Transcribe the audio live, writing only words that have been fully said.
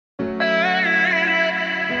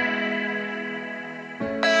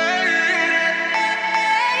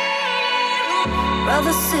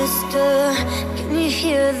Brother, sister, can you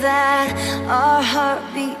hear that? Our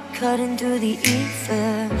heartbeat cutting through the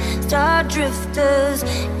ether. Star drifters,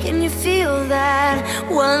 can you feel that?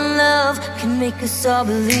 One love can make us all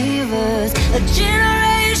believers. A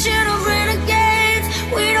generation of renegades,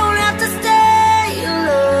 we don't have to stay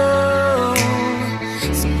alone.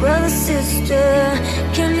 So brother, sister,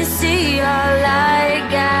 can you see our light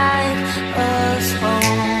guide us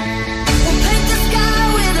home?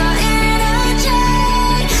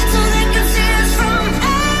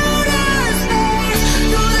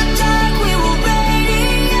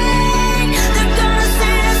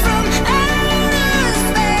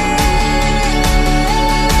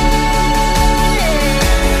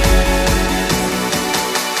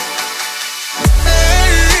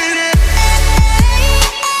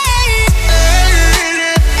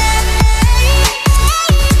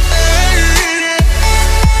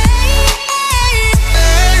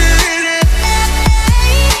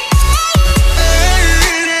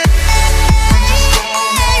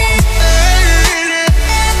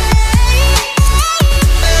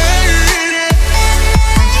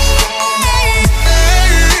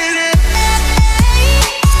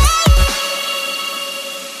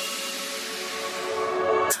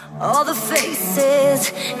 All the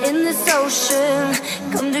faces in this ocean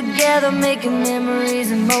come together, making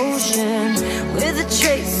memories in motion. We're the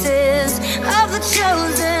traces of the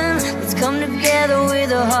chosen. Let's come together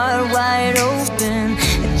with a heart wide open.